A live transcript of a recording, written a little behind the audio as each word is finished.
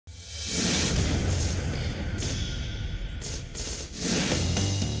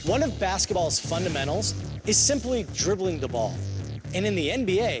One of basketball's fundamentals is simply dribbling the ball. And in the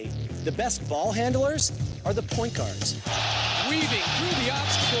NBA, the best ball handlers are the point guards. Weaving through the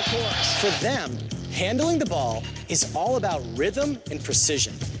obstacle course. For them, handling the ball is all about rhythm and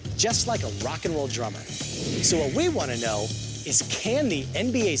precision, just like a rock and roll drummer. So what we want to know is, can the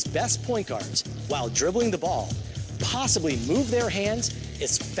NBA's best point guards, while dribbling the ball, possibly move their hands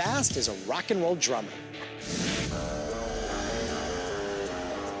as fast as a rock and roll drummer?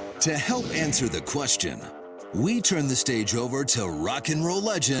 To help answer the question, we turn the stage over to rock and roll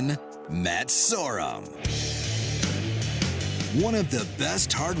legend, Matt Sorum. One of the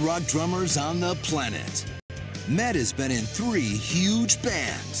best hard rock drummers on the planet. Matt has been in 3 huge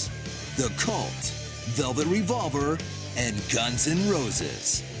bands: The Cult, Velvet Revolver, and Guns N'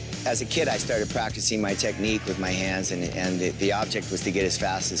 Roses. As a kid, I started practicing my technique with my hands, and the object was to get as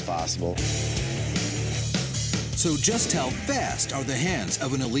fast as possible. So just how fast are the hands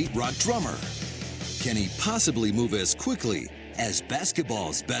of an elite rock drummer? Can he possibly move as quickly as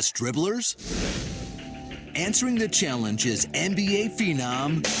basketball's best dribblers? Answering the challenge is NBA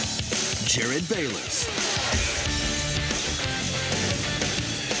phenom Jerryd Bayless.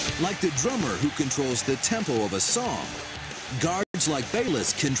 Like the drummer who controls the tempo of a song, guards like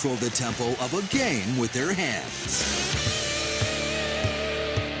Bayless control the tempo of a game with their hands.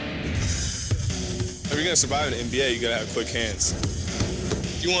 If you're gonna survive in the NBA, you gotta have quick hands.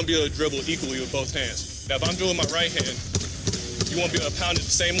 You wanna be able to dribble equally with both hands. Now, if I'm dribbling my right hand, you wanna be able to pound it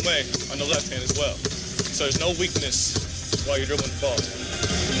the same way on the left hand as well. So there's no weakness while you're dribbling the ball.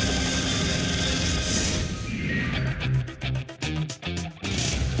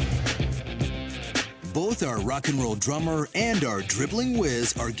 Both our rock and roll drummer and our dribbling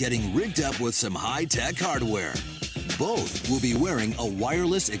whiz are getting rigged up with some high-tech hardware. Both will be wearing a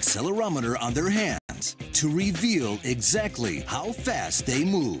wireless accelerometer on their hands to reveal exactly how fast they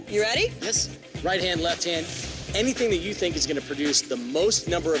move. You ready? Yes. Right hand, left hand, anything that you think is going to produce the most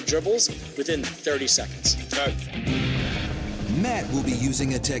number of dribbles within 30 seconds. Okay. Matt will be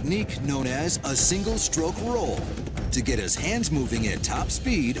using a technique known as a single stroke roll to get his hands moving at top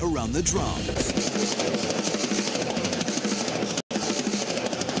speed around the drums.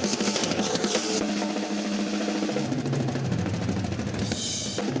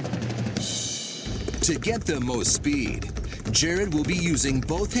 To get the most speed, Jerryd will be using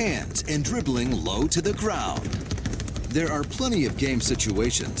both hands and dribbling low to the ground. There are plenty of game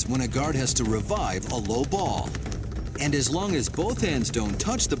situations when a guard has to revive a low ball. And as long as both hands don't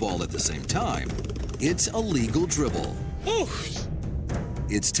touch the ball at the same time, it's a legal dribble. Oof.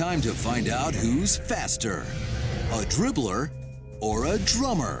 It's time to find out who's faster, a dribbler or a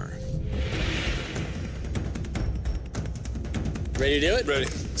drummer. Ready to do it? Ready.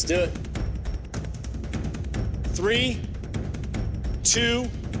 Let's do it. 3, 2,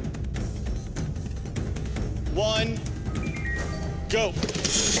 1, go.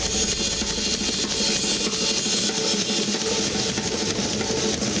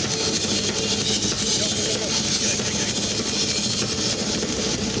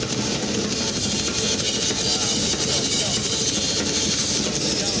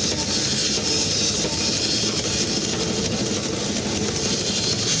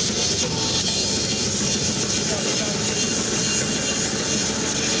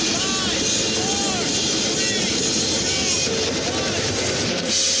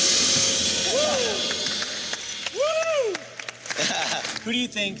 Who do you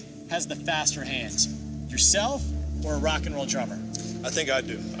think has the faster hands? Yourself or a rock and roll drummer? I think I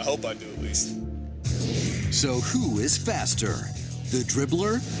do. I hope I do, at least. So who is faster, the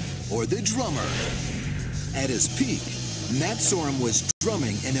dribbler or the drummer? At his peak, Matt Sorum was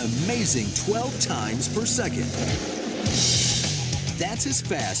drumming an amazing 12 times per second. That's as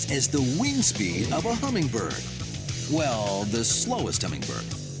fast as the wing speed of a hummingbird. Well, the slowest hummingbird,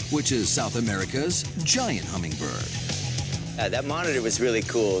 which is South America's giant hummingbird. That monitor was really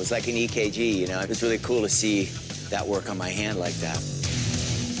cool. It was like an EKG, you know. It was really cool to see that work on my hand like that.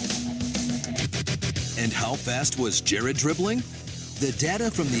 And how fast was Jerryd dribbling? The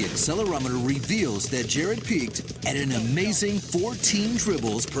data from the accelerometer reveals that Jerryd peaked at an amazing 14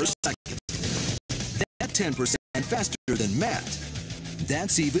 dribbles per second. That's 10% faster than Matt.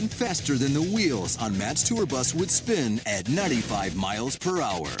 That's even faster than the wheels on Matt's tour bus would spin at 95 miles per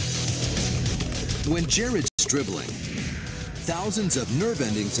hour. When Jerryd's dribbling, thousands of nerve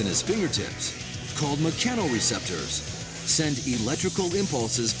endings in his fingertips, called mechanoreceptors, send electrical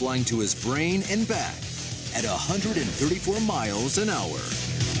impulses flying to his brain and back at 134 miles an hour.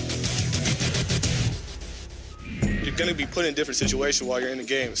 You're gonna be put in different situations while you're in the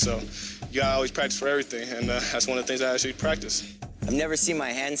game, so you gotta always practice for everything, and that's one of the things I actually practice. I've never seen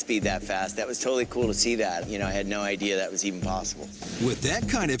my hand speed that fast. That was totally cool to see that. You know, I had no idea that was even possible. With that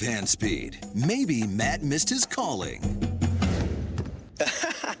kind of hand speed, maybe Matt missed his calling.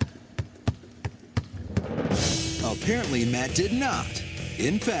 Apparently, Matt did not,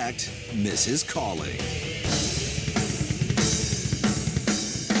 in fact, miss his calling.